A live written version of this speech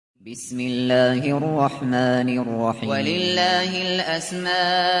بسم الله الرحمن الرحيم ولله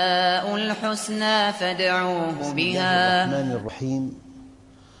الأسماء الحسنى فادعوه بها. بسم الله الرحمن الرحيم.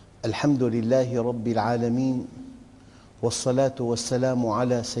 الحمد لله رب العالمين، والصلاة والسلام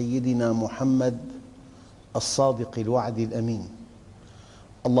على سيدنا محمد الصادق الوعد الأمين.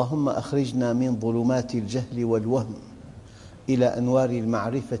 اللهم أخرجنا من ظلمات الجهل والوهم إلى أنوار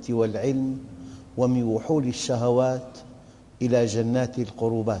المعرفة والعلم، ومن وحول الشهوات إلى جنات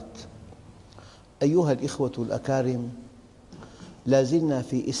القربات. أيها الإخوة الأكارم، لا زلنا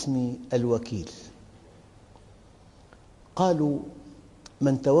في اسم الوكيل. قالوا: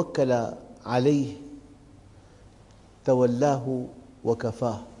 من توكل عليه تولاه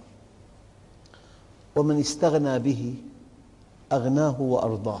وكفاه، ومن استغنى به أغناه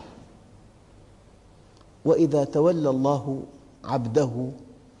وأرضاه. وإذا تولى الله عبده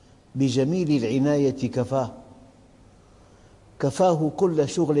بجميل العناية كفاه كل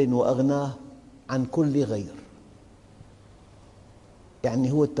شغل وأغناه عن كل غير.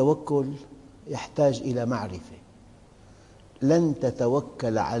 يعني هو التوكل يحتاج إلى معرفة. لن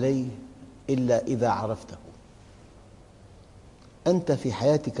تتوكل عليه إلا إذا عرفته. أنت في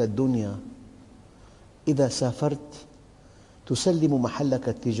حياتك الدنيا إذا سافرت تسلم محلك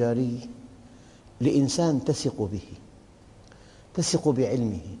التجاري لإنسان تثق به، تثق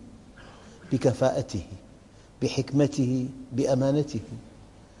بعلمه، بكفاءته، بحكمته، بأمانته.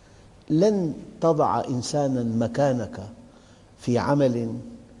 لن تضع إنسانا مكانك في عمل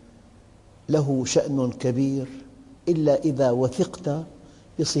له شأن كبير إلا إذا وثقت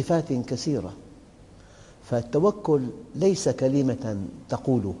بصفات كثيرة. فالتوكل ليس كلمة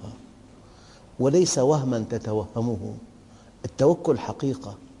تقولها، وليس وهما تتوهمه. التوكل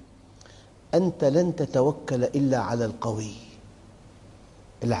حقيقة. أنت لن تتوكل إلا على القوي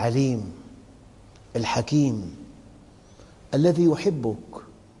العليم الحكيم، الذي يحبك،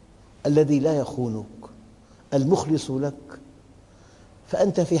 الذي لا يخونك، المخلص لك.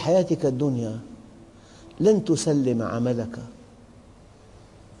 فأنت في حياتك الدنيا لن تسلم عملك،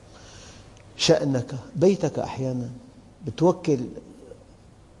 شأنك، بيتك. أحيانا بتوكل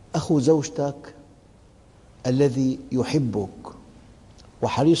أخو زوجتك الذي يحبك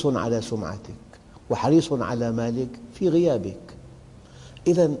وحريص على سمعتك وحريص على مالك في غيابك.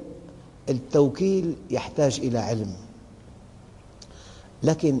 إذن التوكيل يحتاج إلى علم.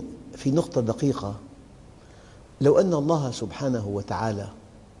 لكن في نقطة دقيقة: لو أن الله سبحانه وتعالى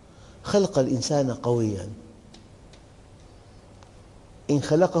خلق الإنسان قوياً، إن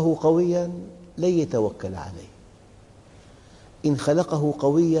خلقه قوياً لن يتوكل عليه، إن خلقه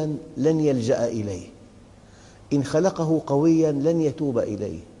قوياً لن يلجأ إليه، إن خلقه قوياً لن يتوب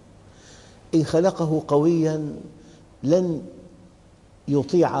إليه، إن خلقه قوياً لن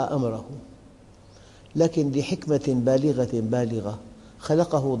يطيع أمره. لكن لحكمة بالغة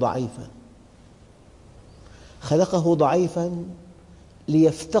خلقه ضعيفاً، خلقه ضعيفاً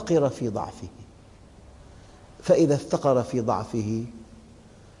ليفتقر في ضعفه. فإذا افتقر في ضعفه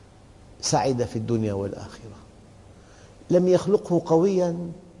سعد في الدنيا والآخرة. لم يخلقه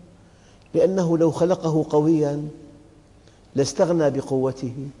قوياً لأنه لو خلقه قوياً لاستغنى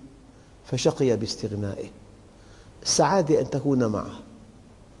بقوته فشقي باستغنائه. السعادة أن تكون معه،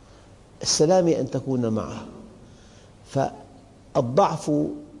 السلامة أن تكون معه. فالضعف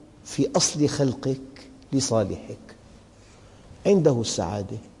في أصل خلقك لصالحك. عنده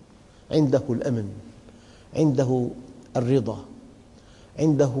السعادة، عنده الأمن، عنده الرضا،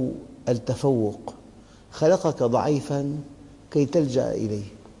 عنده التفوق. خلقك ضعيفاً كي تلجأ إليه.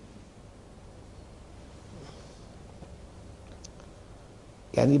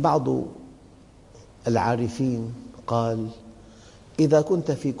 يعني بعض العارفين قال: إذا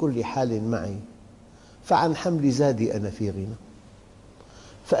كنت في كل حال معي فعن حمل زادي أنا في غنى،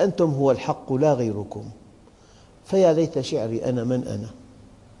 فأنتم هو الحق لا غيركم، فيا ليت شعري أنا من أنا.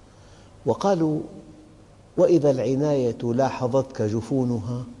 وقالوا: وإذا العناية لاحظتك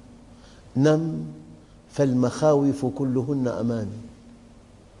جفونها نم، فالمخاوف كلهن أمان.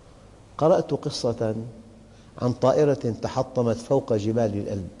 قرأت قصة عن طائرة تحطمت فوق جبال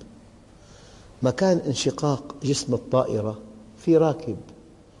الألب. مكان انشقاق جسم الطائرة في راكب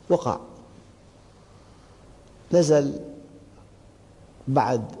وقع، نزل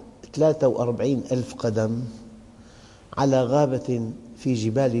بعد 43,000 قدم على غابة في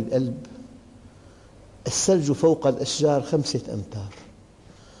جبال الألب. الثلج فوق الأشجار 5 أمتار.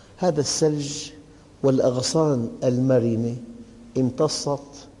 هذا الثلج والأغصان المرنة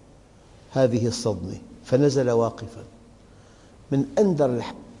امتصت هذه الصدمة فنزل واقفاً. من أندر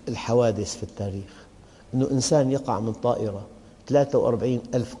الحوادث في التاريخ أن إنسان يقع من طائرة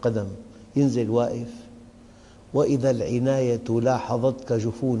 43,000 قدم ينزل واقف. وإذا العناية لاحظتك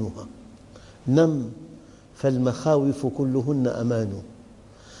جفونها نم فالمخاوف كلهن أمان.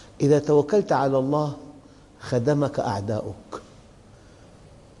 إذا توكلت على الله خدمك أعداؤك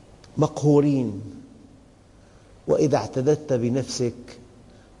مقهورين، وإذا اعتددت بنفسك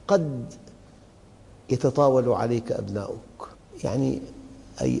قد يتطاول عليك أبناؤك. يعني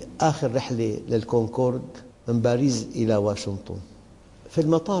أي آخر رحلة للكونكورد من باريس إلى واشنطن، في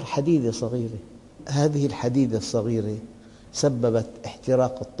المطار حديدة صغيرة، هذه الحديدة الصغيرة سببت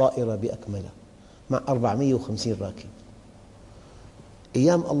احتراق الطائرة بأكملها مع 450 راكب.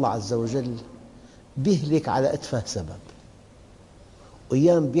 أيام الله عز وجل بيهلك على أتفه سبب،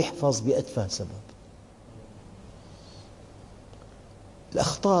 وأيام بيحفظ بأتفه سبب.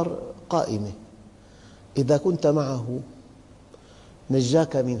 الأخطار قائمة، إذا كنت معه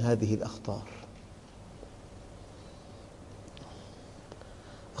نجاك من هذه الأخطار.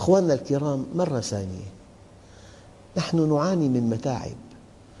 أخواننا الكرام، مرة ثانية نحن نعاني من متاعب.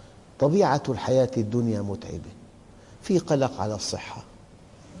 طبيعة الحياة الدنيا متعبة، في قلق على الصحة،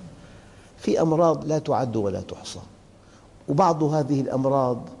 في أمراض لا تعد ولا تحصى، وبعض هذه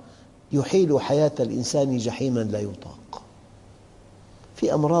الأمراض يحيل حياة الإنسان جحيما لا يطاق.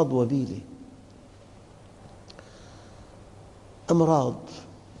 في أمراض وبيلة، أمراض،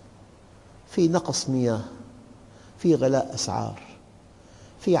 في نقص مياه، في غلاء أسعار،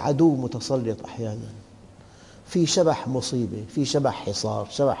 في عدو متسلط أحيانا، في شبح مصيبة، في شبح حصار،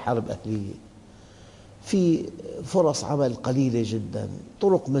 شبح حرب أهلية، في فرص عمل قليلة جدا،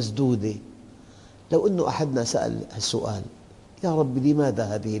 طرق مسدودة. لو أن أحدنا سأل السؤال: يا رب لماذا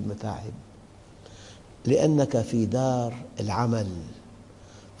هذه المتاعب؟ لأنك في دار العمل،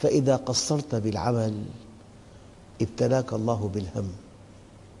 فإذا قصرت بالعمل ابتلاك الله بالهم.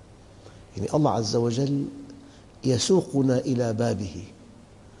 يعني الله عز وجل يسوقنا إلى بابه.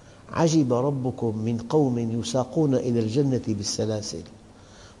 عجب ربكم من قوم يساقون إلى الجنة بالسلاسل.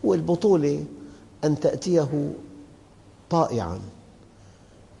 والبطولة أن تأتيه طائعاً،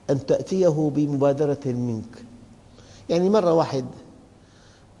 أن تأتيه بمبادرة منك. يعني مرة واحد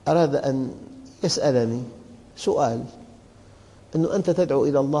أراد أن يسألني سؤال، أنه أنت تدعو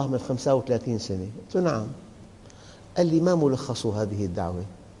إلى الله من 35 سنة. قلت له نعم. قال لي: ما ملخص هذه الدعوة؟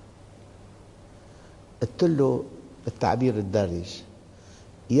 قلت له بالتعبير الدارج: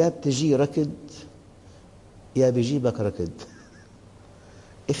 يا بتجي ركض يا بيجيبك ركض،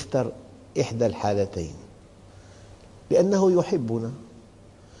 اختر إحدى الحالتين. لأنه يحبنا،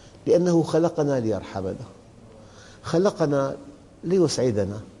 لأنه خلقنا ليرحمنا، خلقنا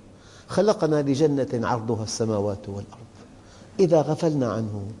ليسعدنا، خلقنا لجنة عرضها السماوات والأرض. إذا غفلنا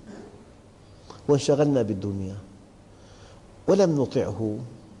عنه وانشغلنا بالدنيا ولم نطعه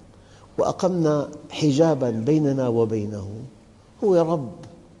وأقمنا حجاباً بيننا وبينه، هو يا رب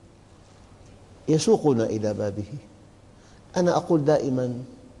يسوقنا إلى بابه. أنا أقول دائماً: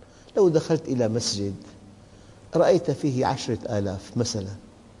 لو دخلت إلى مسجد رأيت فيه 10,000 مثلاً،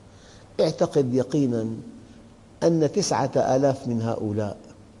 اعتقد يقيناً أن 9,000 من هؤلاء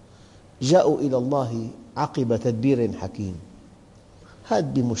جاءوا إلى الله عقب تدبير حكيم. هذا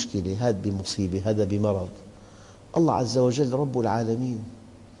بمشكلة، هذا بمصيبة، هذا بمرض. الله عز وجل رب العالمين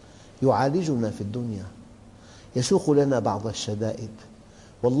يعالجنا في الدنيا، يسوق لنا بعض الشدائد.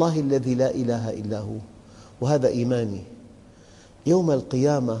 والله الذي لا إله إلا هو، وهذا إيماني، يوم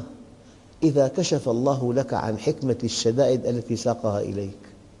القيامة إذا كشف الله لك عن حكمة الشدائد التي ساقها إليك،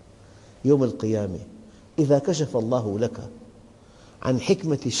 يوم القيامة إذا كشف الله لك عن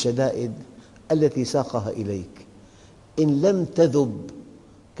حكمة الشدائد التي ساقها إليك، إن لم تذب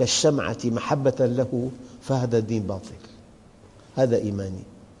كالشمعة محبة له فهذا الدين باطل. هذا إيماني.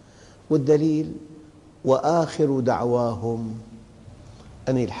 والدليل: وآخر دعواهم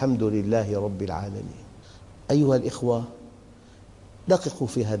أن الحمد لله رب العالمين. أيها الإخوة، دققوا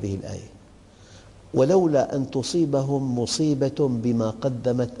في هذه الآية: ولولا أن تصيبهم مصيبة بما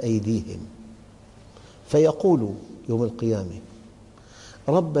قدمت أيديهم فيقولوا يوم القيامة: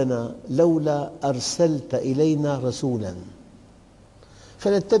 ربنا لولا أرسلت إلينا رسولا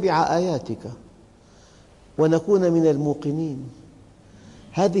فنتبع آياتك ونكون من الموقنين.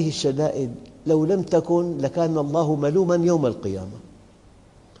 هذه الشدائد لو لم تكن لكان الله ملوما يوم القيامة.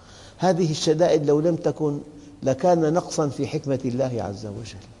 هذه الشدائد لو لم تكن لكان نقصا في حكمة الله عز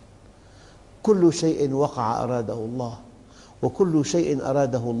وجل. كل شيء وقع أراده الله، وكل شيء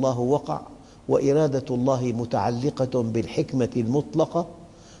أراده الله وقع، وإرادة الله متعلقة بالحكمة المطلقة،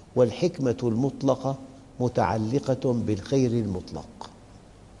 والحكمة المطلقة متعلقة بالخير المطلق.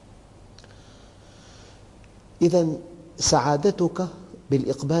 إذن سعادتك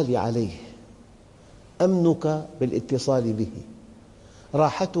بالإقبال عليه، أمنك بالاتصال به،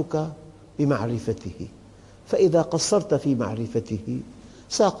 راحتك بمعرفته، فإذا قصرت في معرفته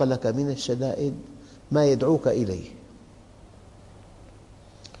ساق لك من الشدائد ما يدعوك إليه.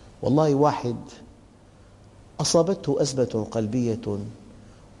 والله واحد أصابته أزمة قلبية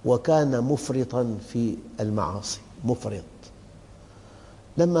وكان مفرطا في المعاصي، مفرط.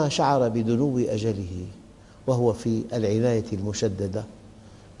 لما شعر بدنو أجله وهو في العناية المشددة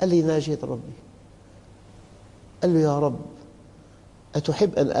قال لي: ناجيت ربي. قال له: يا رب،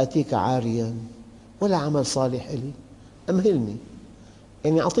 أتحب أن آتيك عاريا ولا عمل صالح لي؟ أمهلني،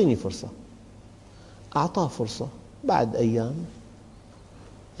 يعني أعطيني فرصة. أعطاه فرصة، بعد أيام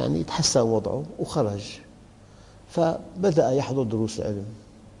يعني تحسن وضعه وخرج، فبدأ يحضر دروس علم.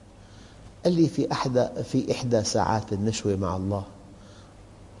 قال لي: في إحدى ساعات النشوة مع الله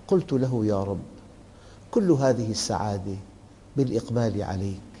قلت له: يا رب، كل هذه السعادة بالإقبال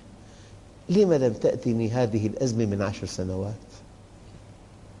عليك، لم لم تأتني هذه الأزمة من 10 سنوات؟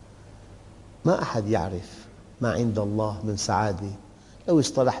 ما أحد يعرف ما عند الله من سعادة لو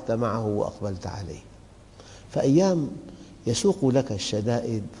اصطلحت معه وأقبلت عليه. فأيام يسوق لك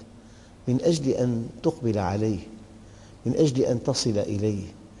الشدائد من أجل أن تقبل عليه، من أجل أن تصل إليه،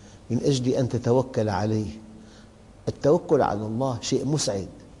 من أجل أن تتوكل عليه. التوكل على الله شيء مسعد،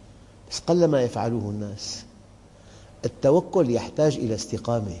 بس قلما يفعله الناس. التوكل يحتاج إلى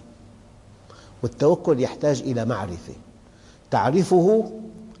استقامة، والتوكل يحتاج إلى معرفة، تعرفه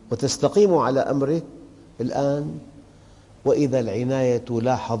وتستقيم على أمره. الآن: وإذا العناية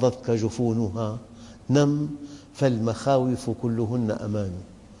لاحظتك جفونها نم، فالمخاوف كلهن أمان.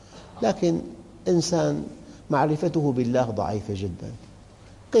 لكن إنسان معرفته بالله ضعيفة جدا،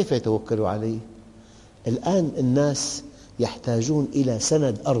 كيف يتوكل عليه؟ الآن الناس يحتاجون إلى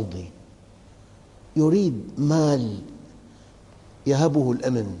سند أرضي، يريد مال يهبه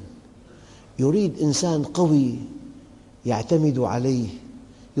الأمن، يريد إنسان قوي يعتمد عليه،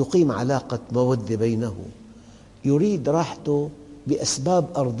 يقيم علاقة مودة بينه، يريد راحته بأسباب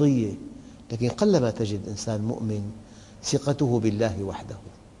أرضية. لكن قلما تجد إنسان مؤمن ثقته بالله وحده،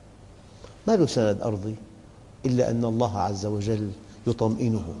 ما له سند أرضي إلا أن الله عز وجل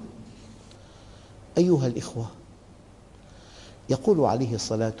يطمئنه. أيها الإخوة، يقول عليه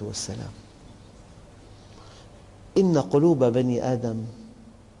الصلاة والسلام: إن قلوب بني آدم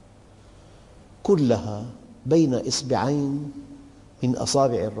كلها بين إصبعين من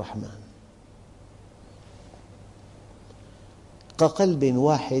أصابع الرحمن، كقلب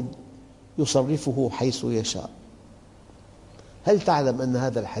واحد يصرفه حيث يشاء. هل تعلم أن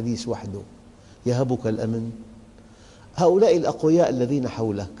هذا الحديث وحده يهبك الأمن؟ هؤلاء الأقوياء الذين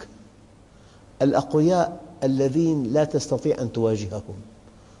حولك، الأقوياء الذين لا تستطيع أن تواجههم،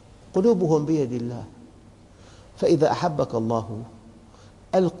 قلوبهم بيد الله. فإذا أحبك الله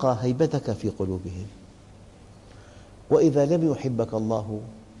ألقى هيبتك في قلوبهم، وإذا لم يحبك الله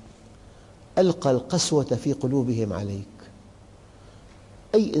ألقى القسوة في قلوبهم عليك.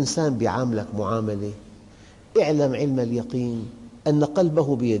 أي إنسان يعاملك معاملة، اعلم علم اليقين أن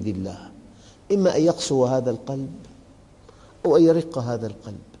قلبه بيد الله، إما أن يقسو هذا القلب أو أن يرق هذا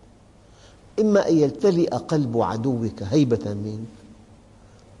القلب، إما أن يمتلئ قلب عدوك هيبة منك.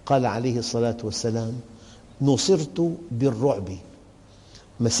 قال عليه الصلاة والسلام: نصرت بالرعب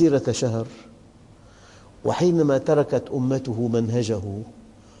مسيرة شهر، وحينما تركت أمته منهجه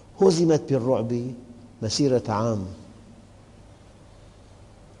هزمت بالرعب مسيرة عام.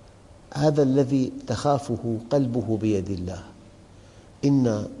 هذا الذي تخافه قلبه بيد الله.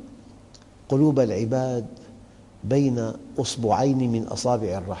 إن قلوب العباد بين أصبعين من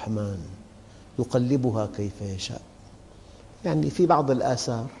أصابع الرحمن يقلبها كيف يشاء. يعني في بعض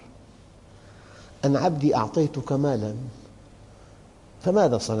الآثار: أن عبدي أعطيتك مالا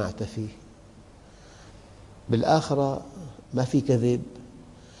فماذا صنعت فيه؟ بالآخرة ما في كذب،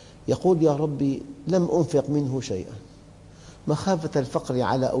 يقول: يا ربي، لم أنفق منه شيئا مخافة الفقر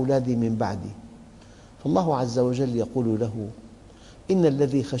على أولادي من بعدي. فالله عز وجل يقول له: إن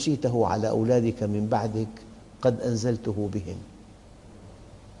الذي خشيته على أولادك من بعدك قد أنزلته بهم.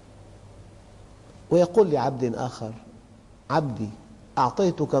 ويقول لعبد آخر: عبدي،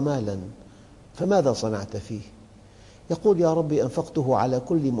 أعطيتك مالا فماذا صنعت فيه؟ يقول: يا ربي، أنفقته على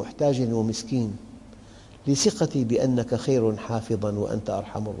كل محتاج ومسكين لثقتي بأنك خير حافظا وأنت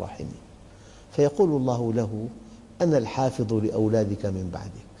أرحم الراحمين. فيقول الله له: أنا الحافظ لأولادك من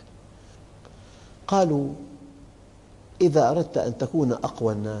بعدك. قالوا: إذا أردت أن تكون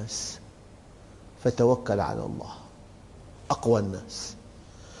أقوى الناس فتوكل على الله، أقوى الناس.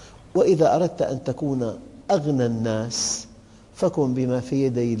 وإذا أردت أن تكون أغنى الناس فكن بما في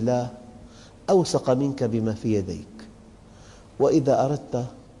يدي الله أوثق منك بما في يديك. وإذا أردت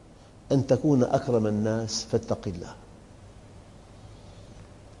أن تكون أكرم الناس فاتق الله.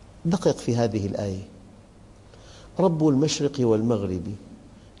 دقق في هذه الآية: رب المشرق والمغرب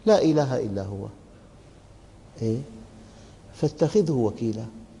لا إله إلا هو، فاتخذه وكيلا.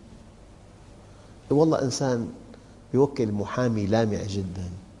 والله إنسان يوكل محامي لامع جدا،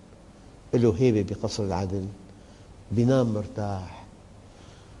 له هيبة بقصر العدل، بينام مرتاح،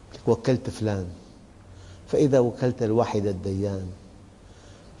 وكلت فلان، فإذا وكلت الواحد الديان،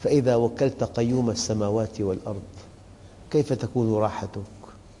 فإذا وكلت قيوم السماوات والأرض كيف تكون راحتك؟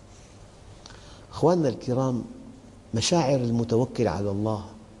 أخواننا الكرام، مشاعر المتوكل على الله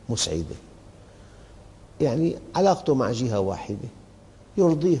مسعدة، يعني علاقته مع جهة واحدة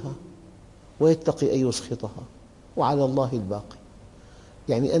يرضيها ويتقي أن يسخطها، وعلى الله الباقي.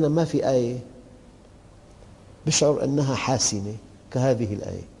 يعني أنا ما في آية بشعر أنها حاسمة كهذه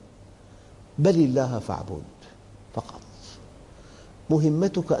الآية، بل الله فاعبد فقط،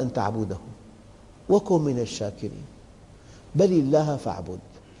 مهمتك أن تعبده وكن من الشاكرين. بل الله فاعبد،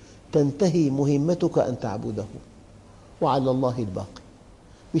 تنتهي مهمتك أن تعبده وعلى الله الباقي.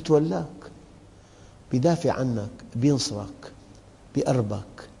 بيتولاك، بيدافع عنك، بينصرك،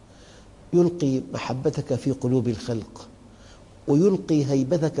 بيقربك، يلقي محبتك في قلوب الخلق ويلقي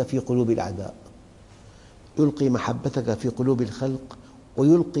هيبتك في قلوب الأعداء. يلقي محبتك في قلوب الخلق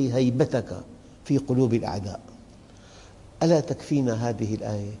ويلقي هيبتك في قلوب الأعداء. ألا تكفينا هذه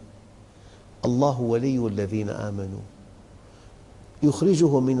الآية؟ الله ولي الذين آمنوا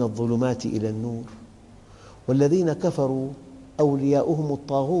يخرجهم من الظلمات إلى النور، والذين كفروا أولياؤهم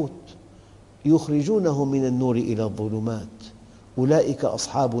الطاغوت يخرجونهم من النور إلى الظلمات، أولئك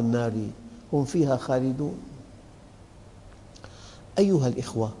أصحاب النار هم فيها خالدون. أيها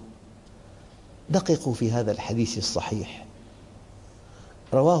الإخوة، دققوا في هذا الحديث الصحيح،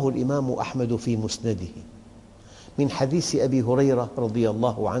 رواه الإمام أحمد في مسنده من حديث أبي هريرة رضي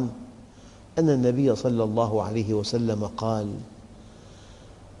الله عنه أن النبي صلى الله عليه وسلم قال: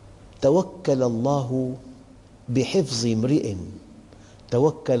 توكل الله بحفظ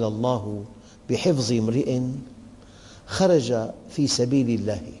امرئ خرج في سبيل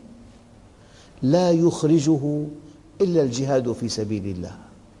الله لا يخرجه إلا الجهاد في سبيل الله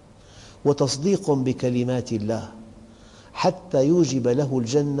وتصديق بكلمات الله حتى يوجب له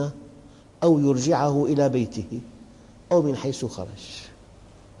الجنة أو يرجعه إلى بيته أو من حيث خرج.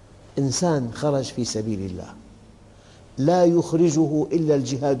 إنسان خرج في سبيل الله لا يخرجه إلا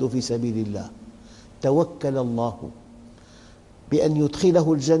الجهاد في سبيل الله، توكل الله بأن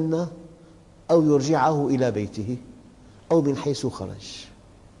يدخله الجنة أو يرجعه إلى بيته أو من حيث خرج.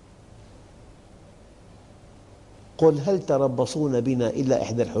 قل هل تربصون بنا إلا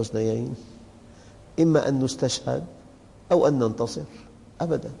إحدى الحسنيين، إما أن نستشهد أو أن ننتصر.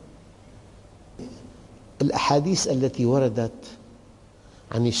 أبدا. الأحاديث التي وردت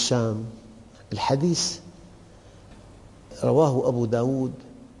عن الشام، الحديث رواه أبو داود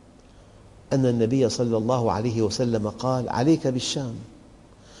أن النبي صلى الله عليه وسلم قال: عليك بالشام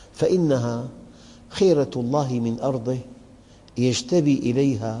فإنها خيرة الله من أرضه يجتبي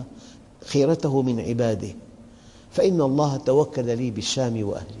إليها خيرته من عباده، فإن الله توكل لي بالشام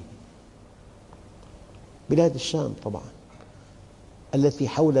وأهله. بلاد الشام طبعا التي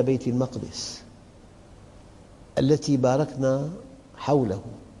حول بيت المقدس، التي باركنا حوله.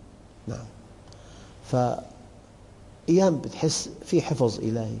 نعم. فأيام بتحس في حفظ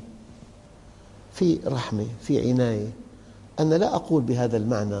إلهي، في رحمة، في عناية. أنا لا أقول بهذا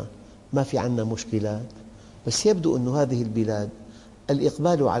المعنى ما في عنا مشكلات، بس يبدو أن هذه البلاد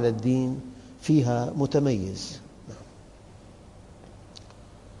الإقبال على الدين فيها متميز.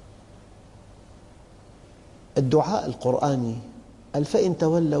 الدعاء القرآني قال: فإن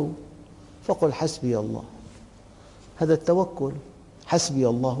تولوا فقل حسبي الله. هذا التوكل، حسبي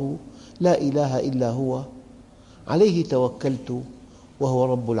الله لا إله إلا هو عليه توكلت وهو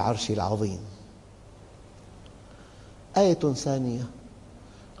رب العرش العظيم. آية ثانية: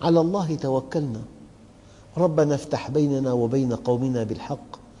 على الله توكلنا ربنا افتح بيننا وبين قومنا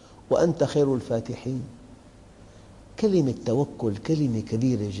بالحق وأنت خير الفاتحين. كلمة توكل كلمة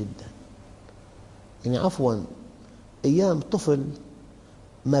كبيرة جدا. يعني عفواً، أيام طفل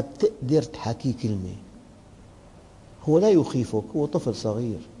ما بتقدر تحكي كلمة، هو لا يخيفك، هو طفل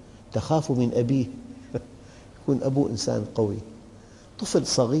صغير تخاف من أبيه يكون أبوه إنسان قوي. طفل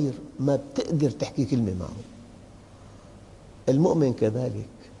صغير ما بتقدر تحكي كلمة معه. المؤمن كذلك،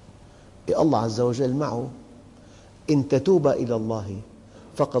 الله عز وجل معه: إن تتوبا إلى الله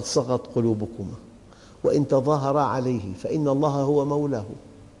فقد صغت قلوبكما وإن تظاهرا عليه فإن الله هو مولاه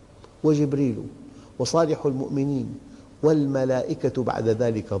وجبريل وصالح المؤمنين والملائكة بعد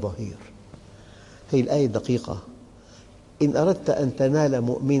ذلك ظهير. هذه الآية دقيقة. إن أردت أن تنال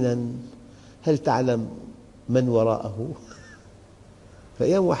مؤمنا هل تعلم من وراءه؟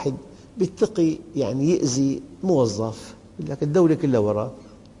 فأيام واحد بالتقي يعني يأذي موظف، يقول لك الدولة كلها وراء،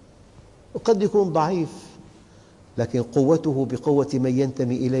 وقد يكون ضعيف لكن قوته بقوة من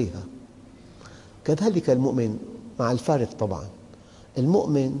ينتمي إليها. كذلك المؤمن، مع الفارق طبعا.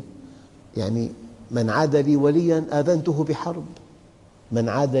 المؤمن يعني من عاد لي وليا آذنته بحرب، من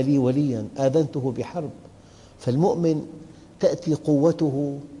عاد لي وليا آذنته بحرب. فالمؤمن تأتي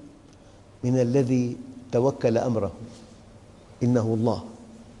قوته من الذي توكل أمره، إنه الله.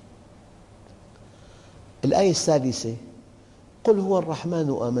 الآية الثالثة: قل هو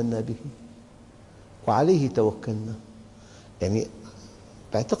الرحمن آمنا به وعليه توكلنا. يعني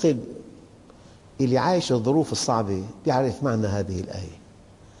بعتقد اللي عايش الظروف الصعبة يعرف معنى هذه الآية.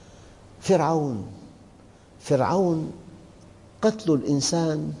 فرعون قتل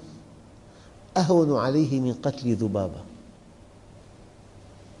الإنسان أهون عليه من قتل ذبابة.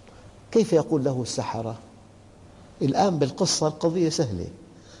 كيف يقول له السحرة؟ الآن بالقصة القضية سهلة،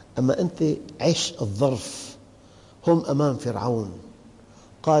 أما أنت عش الظرف. هم أمام فرعون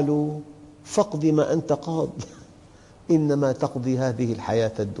قالوا: فاقض ما أنت قاض إنما تقضي هذه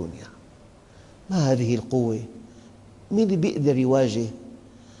الحياة الدنيا. ما هذه القوة؟ مين اللي بيقدر يواجه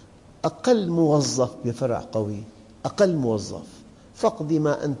أقل موظف بفرع قوي؟ أقل موظف. فاقض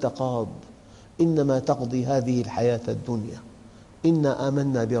ما أنت قاض إنما تقضي هذه الحياة الدنيا إنا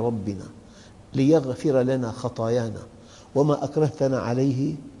آمنا بربنا ليغفر لنا خطايانا وما أكرهتنا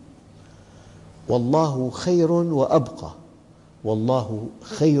عليه والله خير وأبقى، والله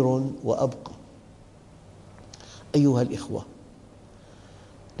خير وأبقى. أيها الإخوة،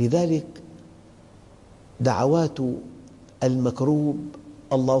 لذلك دعوات المكروب: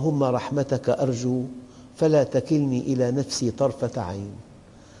 اللهم رحمتك أرجو فلا تكلني إلى نفسي طرفة عين.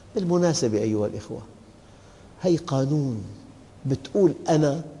 بالمناسبة أيها الإخوة، هي قانون، بتقول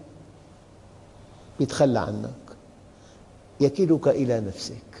أنا يتخلى عنك، يكلك إلى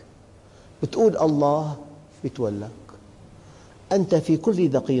نفسك. بتقول الله يتولاك. أنت في كل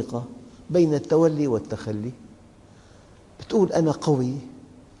دقيقة بين التولي والتخلي. بتقول أنا قوي،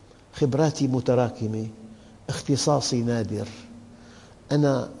 خبراتي متراكمة، اختصاصي نادر،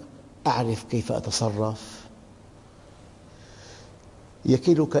 أنا أعرف كيف أتصرف،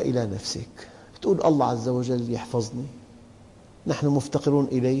 يكلك إلى نفسك. بتقول الله عز وجل يحفظني، نحن مفتقرون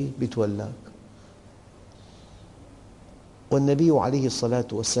إليه، يتولاك. والنبي عليه الصلاة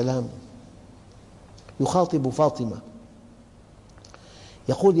والسلام يخاطب فاطمة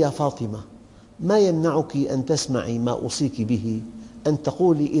يقول: يا فاطمة، ما يمنعك أن تسمعي ما أوصيك به، أن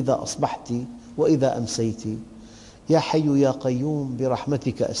تقولي إذا أصبحت وإذا أمسيت: يا حي يا قيوم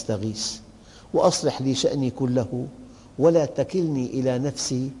برحمتك أستغيث وأصلح لي شأني كله ولا تكلني إلى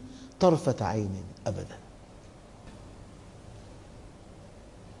نفسي طرفة عين أبدا.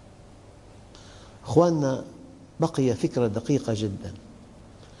 أخواننا، بقي فكرة دقيقة جدا: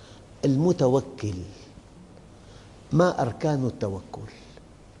 المتوكل، ما أركان التوكل،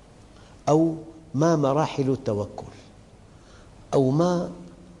 أو ما مراحل التوكل، أو ما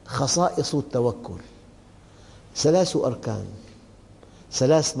خصائص التوكل؟ 3 أركان،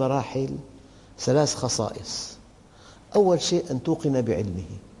 3 مراحل، 3 خصائص. أول شيء أن توقن بعلمه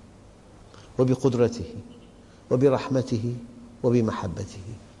وبقدرته وبرحمته وبمحبته،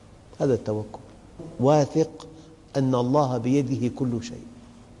 هذا التوكل. واثق أن الله بيده كل شيء،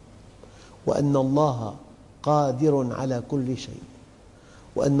 وأن الله قادر على كل شيء،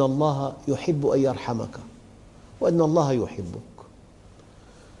 وأن الله يحب أن يرحمك، وأن الله يحبك.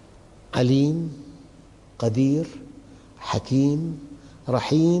 عليم، قدير، حكيم،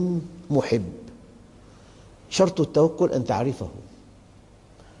 رحيم، محب. شرط التوكل أن تعرفه،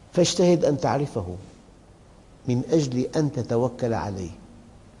 فاجتهد أن تعرفه من أجل أن تتوكل عليه.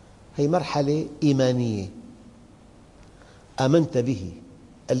 هذه مرحلة إيمانية، آمنت به،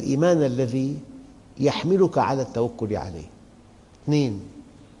 الإيمان الذي يحملك على التوكل عليه. 2،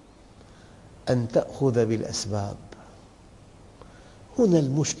 أن تأخذ بالأسباب. هنا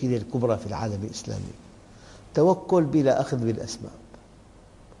المشكلة الكبرى في العالم الإسلامي، توكل بلا أخذ بالأسباب.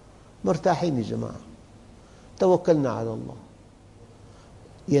 مرتاحين يا جماعة، توكلنا على الله.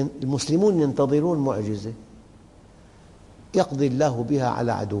 المسلمون ينتظرون معجزة يقضي الله بها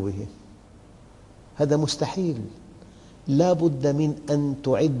على عدوهم، هذا مستحيل. لا بد من أن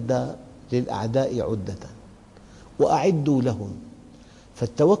تعد للأعداء عدة وأعدوا لهم.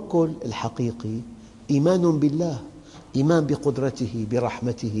 فالتوكل الحقيقي إيمان بالله، إيمان بقدرته،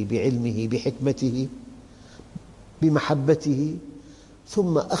 برحمته، بعلمه، بحكمته، بمحبته،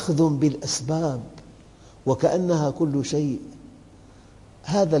 ثم أخذ بالأسباب وكأنها كل شيء.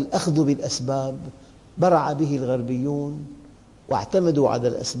 هذا الأخذ بالأسباب برع به الغربيون واعتمدوا على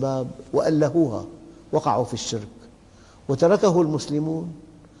الأسباب وألهوها، وقعوا في الشرك. وتركه المسلمون،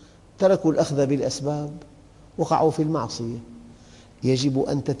 تركوا الأخذ بالأسباب وقعوا في المعصية. يجب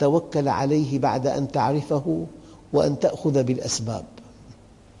أن تتوكل عليه بعد أن تعرفه وأن تأخذ بالأسباب.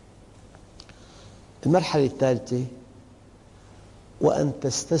 المرحلة الثالثة وأن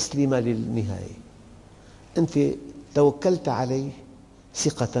تستسلم للنهاية. أنت توكلت عليه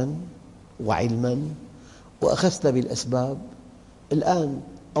ثقة وعلما وأخذت بالأسباب. الآن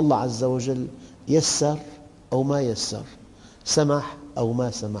الله عز وجل يسر أو ما يسر، سمح أو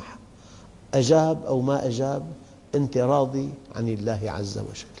ما سمح، أجاب أو ما أجاب، أنت راضي عن الله عز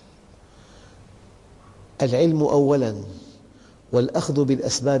وجل. العلم أولاً، والأخذ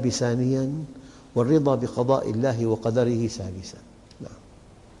بالأسباب ثانياً، والرضا بقضاء الله وقدره ثالثاً.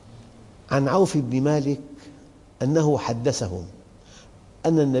 عن عوف بن مالك أنه حدثهم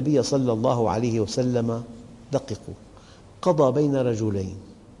أن النبي صلى الله عليه وسلم دققوا قضى بين رجلين،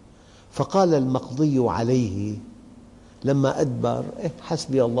 فقال المقضي عليه لما أدبر: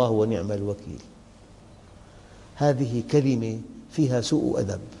 حسبي الله ونعم الوكيل. هذه كلمة فيها سوء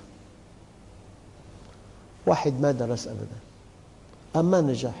أدب. واحد ما درس أبدا، أما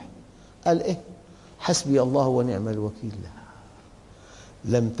نجح قال: حسبي الله ونعم الوكيل.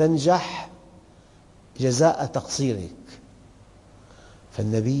 لم تنجح جزاء تقصيرك.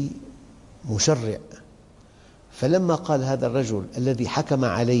 فالنبي مشرع، فلما قال هذا الرجل الذي حكم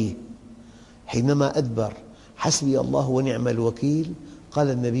عليه حينما أدبر: حسبي الله ونعم الوكيل، قال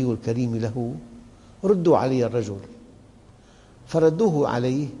النبي الكريم له: ردوا علي الرجل. فردوه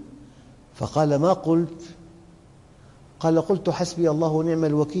عليه فقال: ما قلت؟ قال: قلت حسبي الله ونعم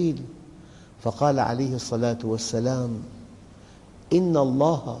الوكيل. فقال عليه الصلاة والسلام: إن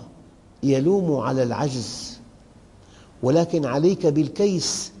الله يلوم على العجز، ولكن عليك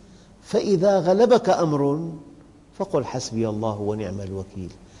بالكيس، فإذا غلبك أمر فقل حسبي الله ونعم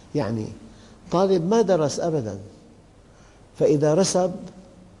الوكيل. يعني طالب ما درس أبدا، فإذا رسب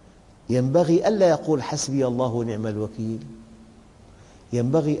ينبغي ألا يقول حسبي الله ونعم الوكيل،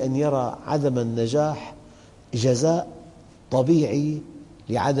 ينبغي أن يرى عدم النجاح جزاء طبيعي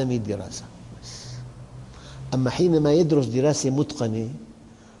لعدم الدراسة. أما حينما يدرس دراسة متقنة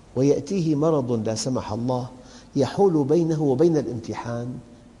ويأتيه مرض لا سمح الله يحول بينه وبين الامتحان،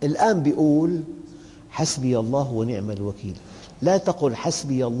 الآن يقول حسبي الله ونعم الوكيل. لا تقل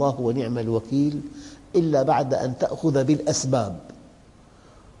حسبي الله ونعم الوكيل إلا بعد أن تأخذ بالأسباب،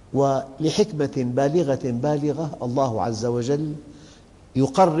 ولحكمة بالغة الله عز وجل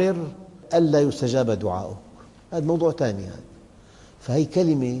يقرر ألا يستجاب دعاؤك. هذا موضوع ثاني. فهي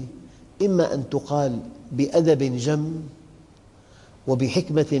كلمة إما أن تقال بأدب جم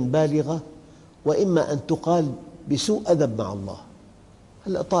وبحكمة بالغة، وإما أن تقال بسوء أدب مع الله.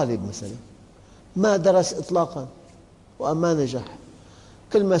 هلأ طالب مثلا ما درس إطلاقا وما نجح،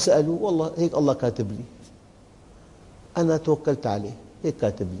 كل ما سألوا: والله هيك الله كاتب لي، أنا توكلت عليه، هيك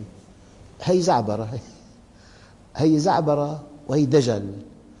كاتب لي. هي زعبرة، هي زعبرة وهي دجل.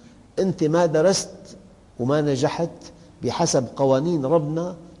 أنت ما درست وما نجحت بحسب قوانين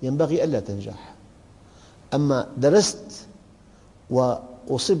ربنا، ينبغي ألا تنجح. أما درست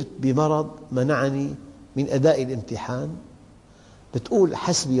وأصبت بمرض منعني من أداء الامتحان، بتقول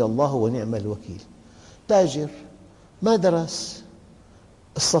حسبي الله ونعم الوكيل. تاجر ما درس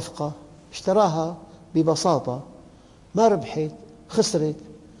الصفقة، اشتراها ببساطة، ما ربحت، خسرت،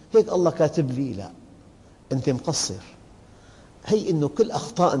 هيك الله كاتب لي. لا، أنت مقصر. هي إنه كل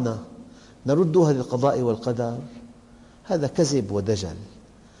أخطائنا نردها للقضاء والقدر، هذا كذب ودجل.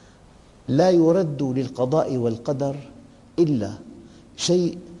 لا يرد للقضاء والقدر إلا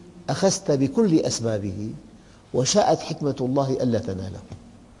شيء أخذت بكل أسبابه وشاءت حكمة الله ألا تناله،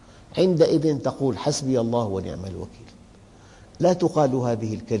 عندئذ تقول حسبي الله ونعم الوكيل. لا تقال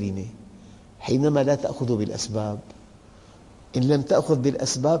هذه الكلمة حينما لا تأخذ بالأسباب. إن لم تأخذ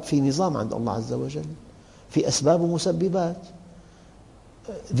بالأسباب في نظام عند الله عز وجل، في أسباب ومسببات.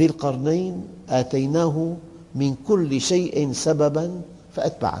 ذي القرنين آتيناه من كل شيء سببا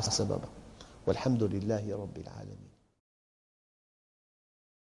فأتبع سببا، والحمد لله رب العالمين.